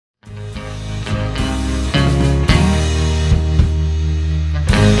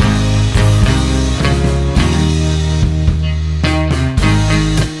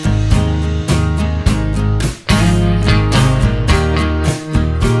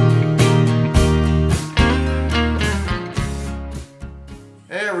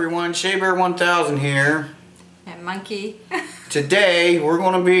Shea Bear 1000 here. And Monkey. Today we're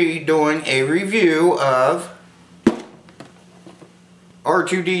going to be doing a review of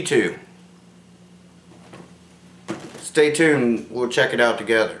R2-D2. Stay tuned, we'll check it out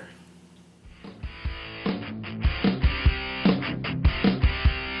together.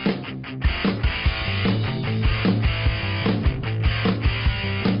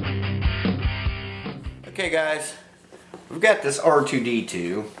 Okay guys, we've got this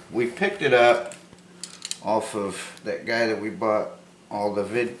R2-D2. We picked it up off of that guy that we bought all the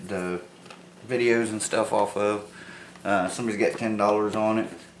videos and stuff off of. Somebody's got $10 on it.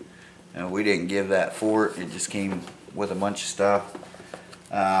 We didn't give that for it. It just came with a bunch of stuff.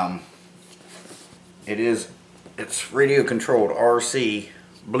 It's radio controlled RC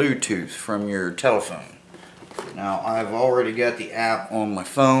Bluetooth from your telephone. Now I've already got the app on my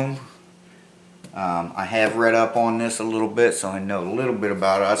phone. I have read up on this a little bit, so I know a little bit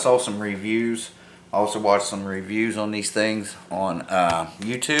about it. I saw some reviews. I also watched some reviews on these things on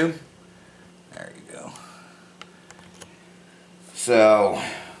YouTube. There you go. So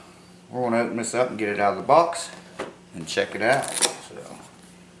we're going to open this up and get it out of the box and check it out. So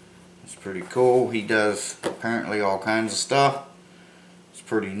it's pretty cool. He does apparently all kinds of stuff. It's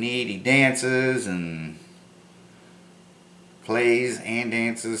pretty neat. He dances and plays and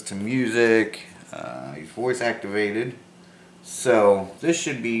dances to music. He's voice activated. So this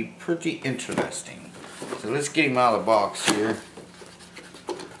should be pretty interesting. So let's get him out of the box here.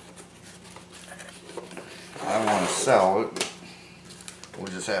 I want to sell it. We'll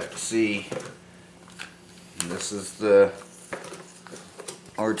just have to see. This is the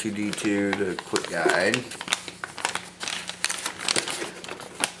R2-D2, the quick guide.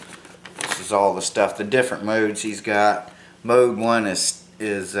 This is all the stuff, the different modes he's got. Mode 1 is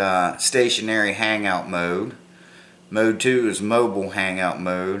stationary hangout mode. Mode 2 is mobile hangout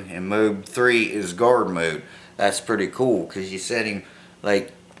mode, and mode 3 is guard mode. That's pretty cool because you set him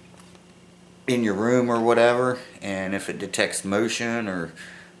like in your room or whatever, and if it detects motion or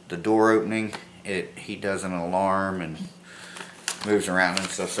the door opening, he does an alarm and moves around and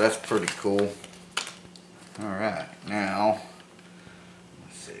stuff. So that's pretty cool. Alright, now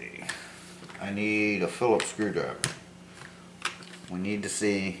let's see. I need a Phillips screwdriver. We need to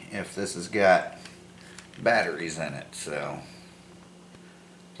see if this has got batteries in it, so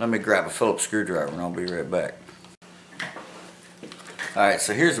let me grab a Phillips screwdriver and I'll be right back. Alright,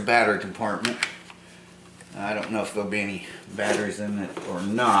 so here's the battery compartment. I don't know if there'll be any batteries in it or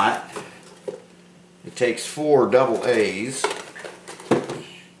not. It takes 4 double A's. So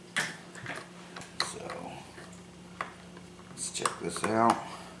let's check this out.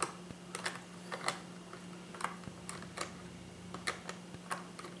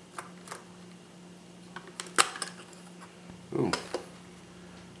 Ooh.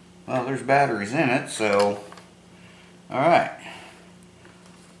 Well, there's batteries in it, so alright.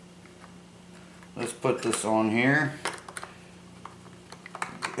 Let's put this on here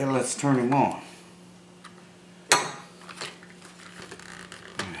and let's turn him on.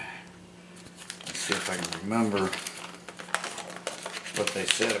 Let's see if I can remember what they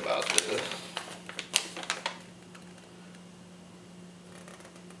said about this.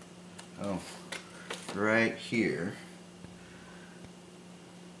 Oh, right here.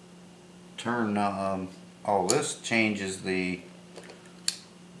 Turn all this changes the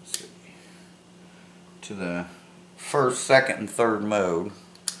to the first, second, and third mode.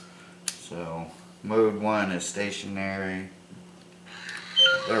 So mode 1 is stationary.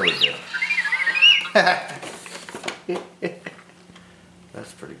 There we go.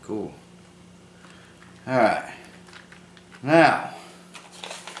 That's pretty cool. Alright. Now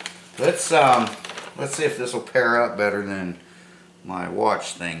let's see if this will pair up better than my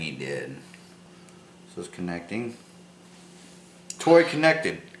watch thing he did. So it's connecting. Toy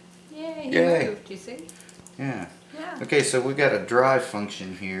connected. Yay, he Yay. moved, you see? Yeah. Yeah. Okay, so we got a drive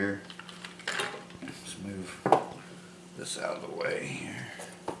function here. Let's move this out of the way here.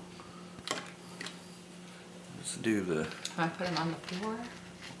 Let's do the... Can I put him on the floor?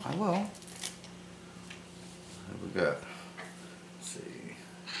 I will. What we got? Let's see.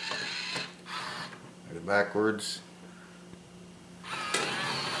 There's backwards.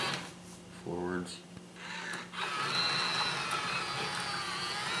 Forwards.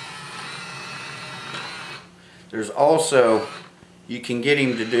 There's also, you can get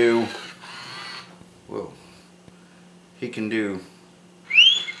him to do, whoa, he can do,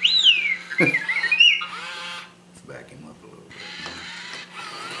 let's back him up a little bit.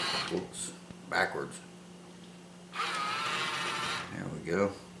 Whoops, backwards. There we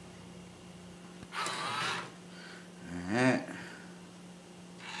go. Alright.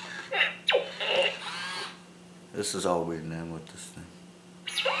 This is all we've done with this thing.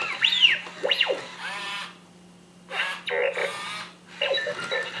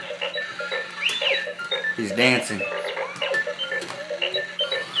 He's dancing.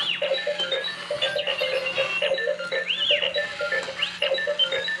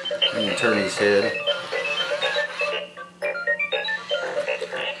 I'm gonna turn his head.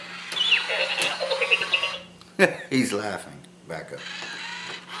 He's laughing. Back up.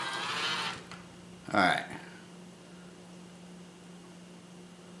 Alright.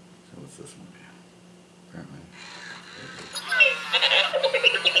 So what's this one do? Apparently.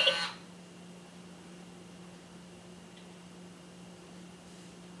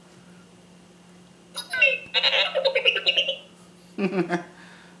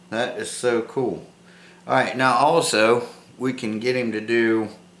 That is so cool. Alright, now also we can get him to do,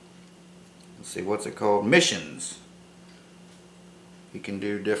 let's see, what's it called? Missions. He can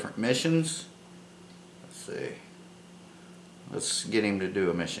do different missions. Let's see. Let's get him to do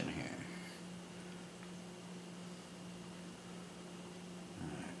a mission here.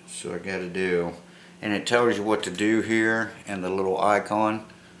 Alright, so I gotta do, and it tells you what to do here and the little icon.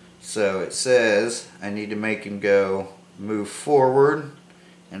 So it says I need to make him go move forward,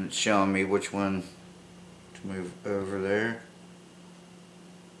 and it's showing me which one to move over there.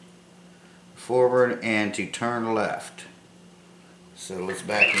 Forward and to turn left. So let's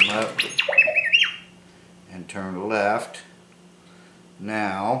back him up and turn left.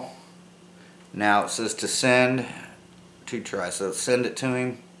 Now it says to send to try. So let's send it to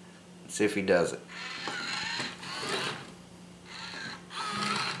him. Let's see if he does it.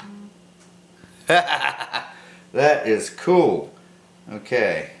 That is cool.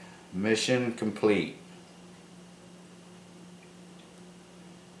 Okay, mission complete.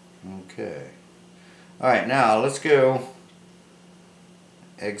 Okay. Alright, now let's go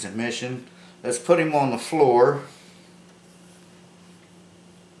exit mission. Let's put him on the floor.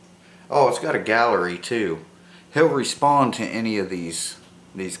 Oh, it's got a gallery too. He'll respond to any of these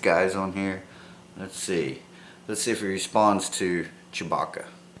guys on here. Let's see. Let's see if he responds to Chewbacca.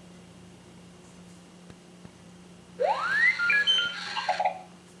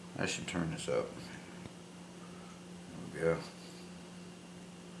 I should turn this up. There we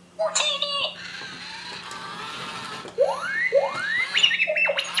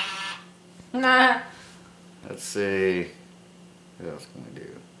go. Nah. Let's see. What else can we do?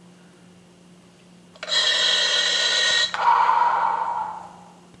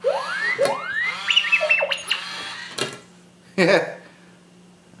 Yeah.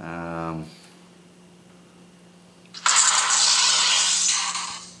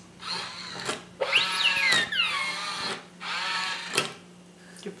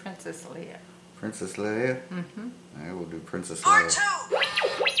 Do Princess Leia. Princess Leia? Mm-hmm. I will do Princess Leia.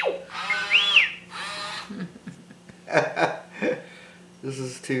 This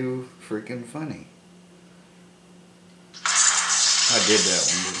is too freaking funny. I did that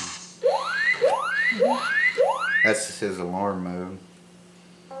one, didn't I? That's his alarm mode.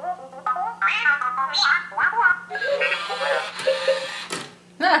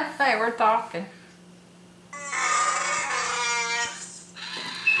 Hey, we're talking.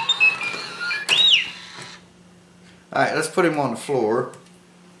 Alright, let's put him on the floor.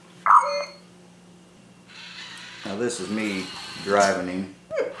 Now this is me driving him.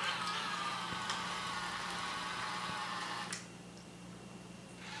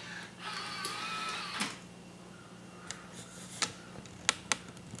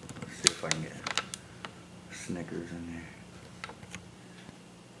 Let's see if I can get Snickers in there.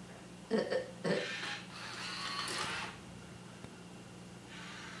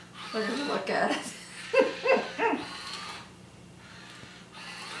 Look at me look at it.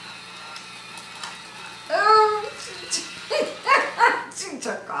 Oh, she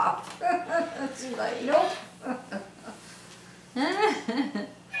took off. She's like, nope.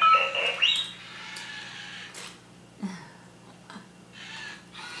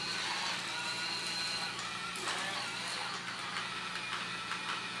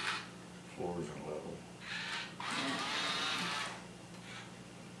 Floors are level.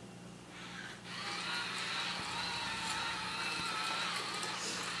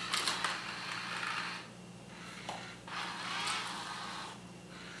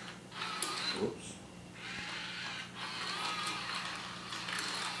 Whoops.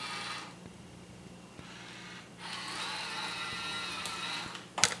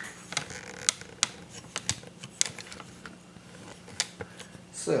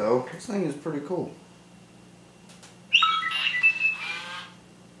 So, this thing is pretty cool.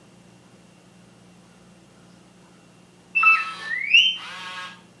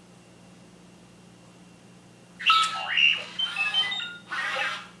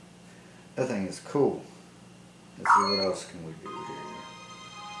 is cool. Let's see, what else can we do here?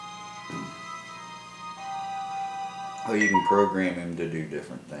 Oh, you can program him to do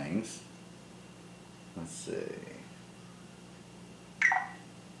different things. Let's see.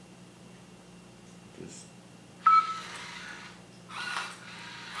 Just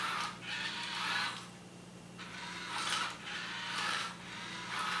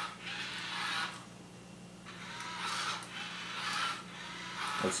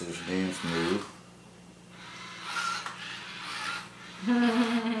what's his dance move?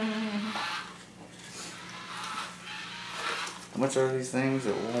 How much are these things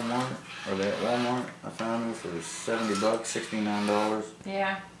at Walmart? Are they at Walmart? I found them for $70, $69.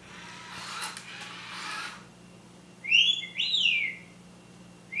 Yeah.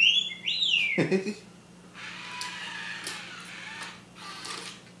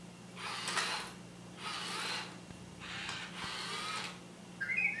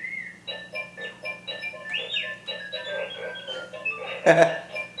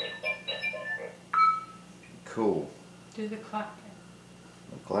 Cool. Do the clapping.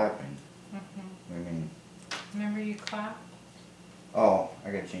 The clapping. Mm-hmm. I mean, Remember you clapped? oh,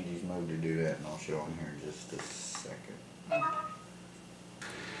 I gotta change his mode to do that, and I'll show him here in just a second.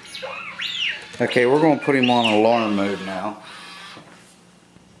 Okay, we're gonna put him on alarm mode now.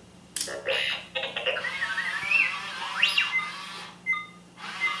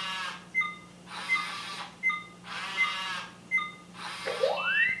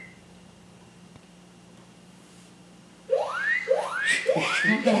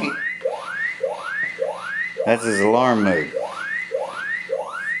 That's his alarm mode.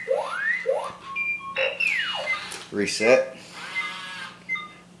 Reset.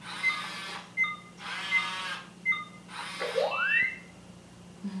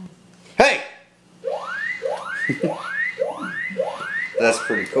 Hey! That's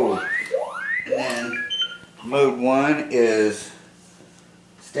pretty cool. And then mode 1 is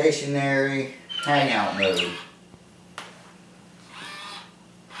stationary hangout mode.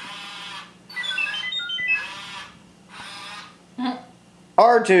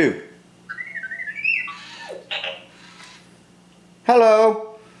 R2.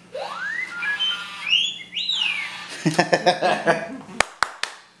 Hello.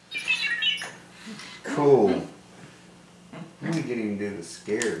 Cool. Let me get him to do the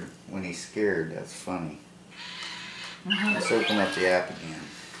scared. When he's scared, that's funny. Let's open up the app again.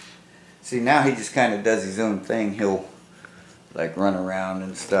 See, now he just kind of does his own thing. He'll like run around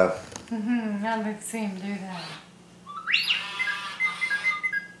and stuff. Now let's see him do that.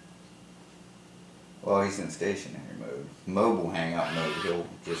 Well, he's in stationary mode. Mobile hangout mode, he'll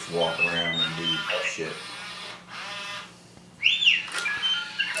just walk around and do shit.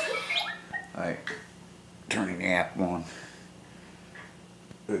 Alright, turning the app on.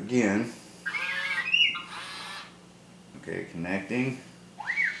 Again. Okay, connecting.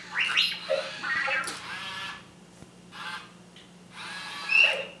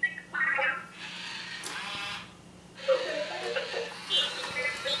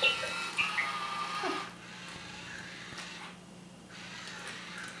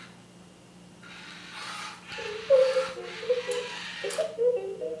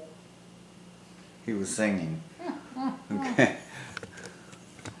 He was singing. Okay.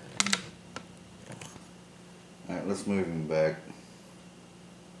 Alright, let's move him back.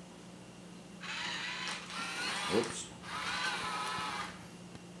 Whoops.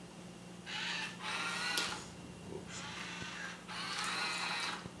 Whoops.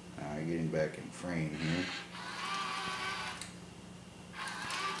 Alright, get him back in frame here.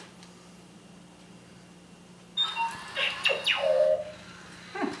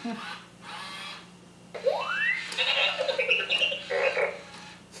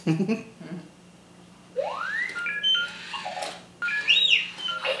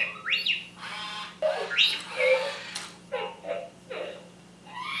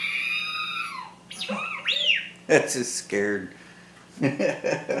 That's just scared. Pretty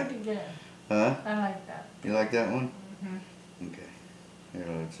good. Huh? I like that. You like that one? Mm-hmm. Okay. Here,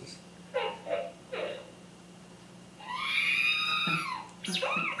 let's just.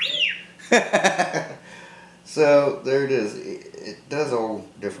 So there it is. It does all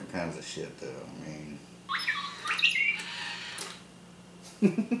different kinds of shit, though. I mean.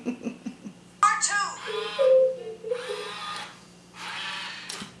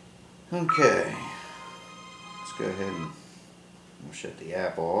 Okay. Let's go ahead and we'll shut the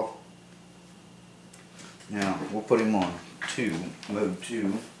app off. Now we'll put him on mode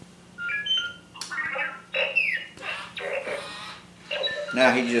 2.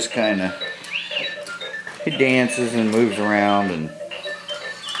 Now he just kind of he dances and moves around and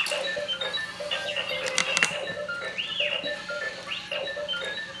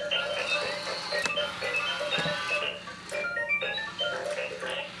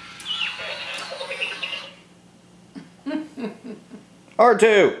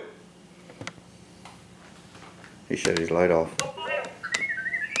R2! He shut his light off.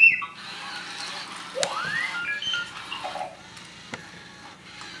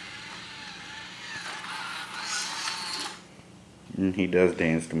 And he does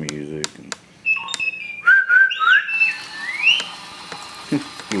dance to music.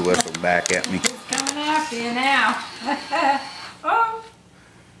 He whistled back at me. He's coming after you now. Oh.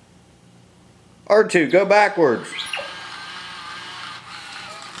 R2, go backwards.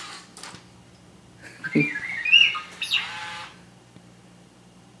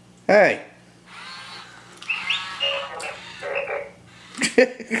 Hey.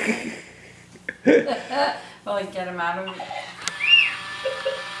 Will he get him out of it?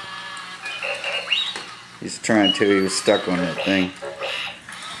 He's trying to, he was stuck on that thing.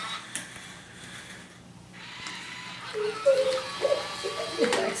 He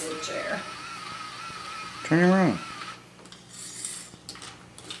likes the chair. Turn him around.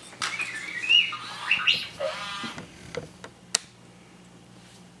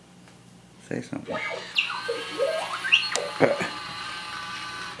 Say something.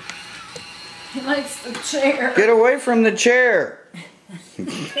 He likes the chair. Get away from the chair.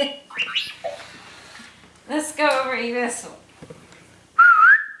 Let's go over to this one.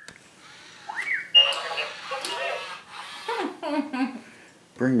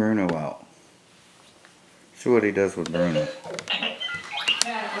 Bring Bruno out. See what he does with Bruno. Back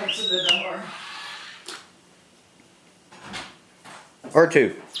to the door.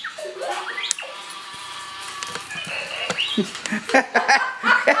 R2.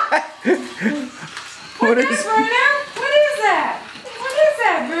 What is Bruno? What is that? What is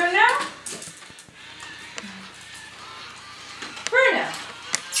that, Bruno? Bruno.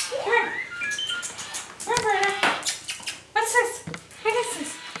 Bruno. Bruno. What's this? What is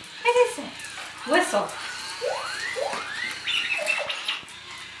this? What is it? Whistle.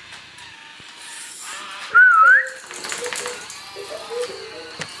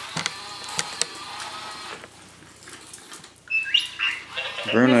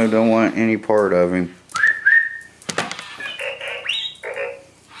 Bruno don't want any part of him.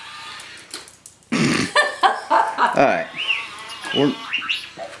 Alright.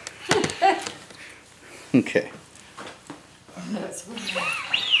 Okay.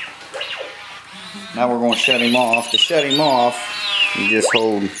 Now we're going to shut him off. To shut him off, you just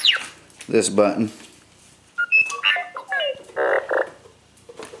hold this button.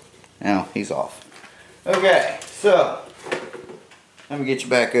 Now he's off. Okay, so let me get you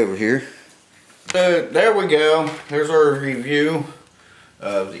back over here. So there we go. There's our review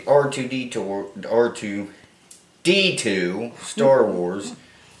of the R2D2 Star Wars.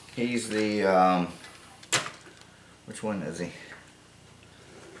 He's the which one is he?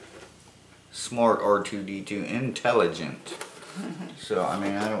 Smart R2D2, intelligent. So I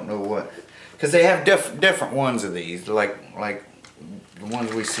mean I don't know what, because they have different ones of these, like the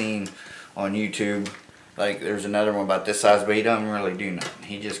ones we've seen on YouTube. Like there's another one about this size, but he doesn't really do nothing.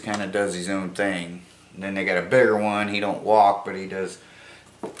 He just kind of does his own thing. And then they got a bigger one. He don't walk, but he does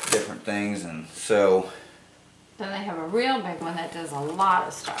different things. And so Then they have a real big one that does a lot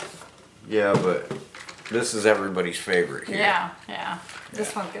of stuff. yeah, but this is everybody's favorite here. Yeah.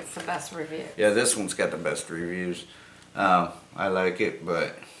 This one gets the best review. Yeah, this one's got the best reviews. I like it,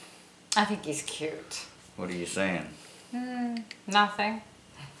 but I think he's cute. what are you saying? Nothing.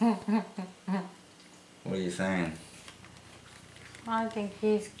 What are you saying? I think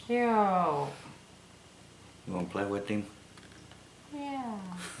he's cute. You want to play with him? Yeah.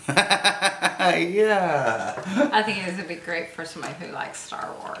 Yeah. I think this would be great for somebody who likes Star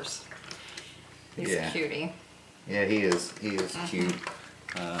Wars. He's Yeah. a cutie. Yeah, he is. He is cute.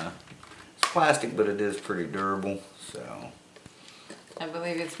 It's plastic, but it is pretty durable. So. I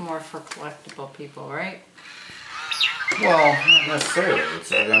believe it's more for collectible people, right? Well, not necessarily.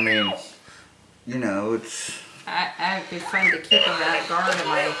 It's, I mean, you know, it's. It'd be fun to keep him at a guard at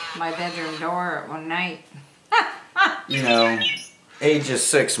my bedroom door at one night. You know, age is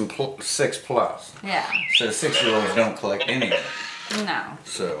 6 plus. Yeah. So 6-year-olds don't collect any of it. No.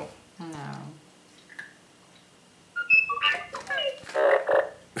 So. No.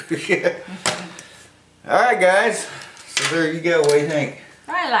 Yeah. All right, guys. So there you go. What do you think?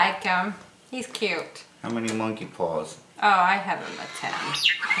 I like him. He's cute. How many monkey paws? Oh, I have him a 10.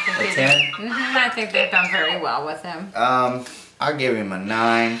 A 10? I think they've done very well with him. I'll give him a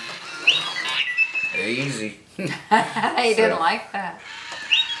 9. Easy. He didn't like that.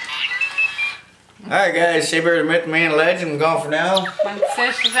 All right, guys. Shea Bear, the Myth, the Man, Legend. I'm gone for now. Monkey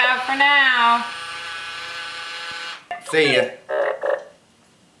Fish is out for now. See ya.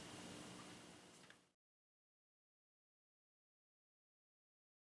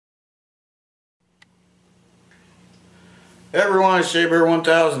 Everyone, it's Shabear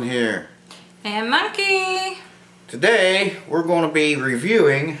 1000 here. And Monkey. Today, we're going to be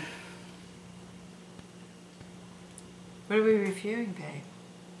reviewing... What are we reviewing, babe?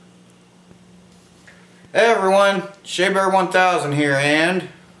 Hey everyone, Shabear 1000 here, and...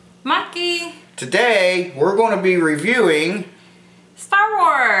 Monkey. Today, we're going to be reviewing... Star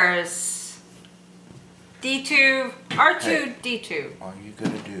Wars. D2, R2, Hey. D2. All you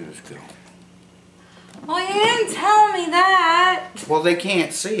gotta do is go. Well, you didn't tell me that. Well, they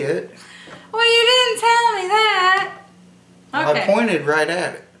can't see it. Well, you didn't tell me that. Well, I pointed right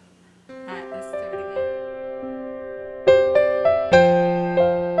at it.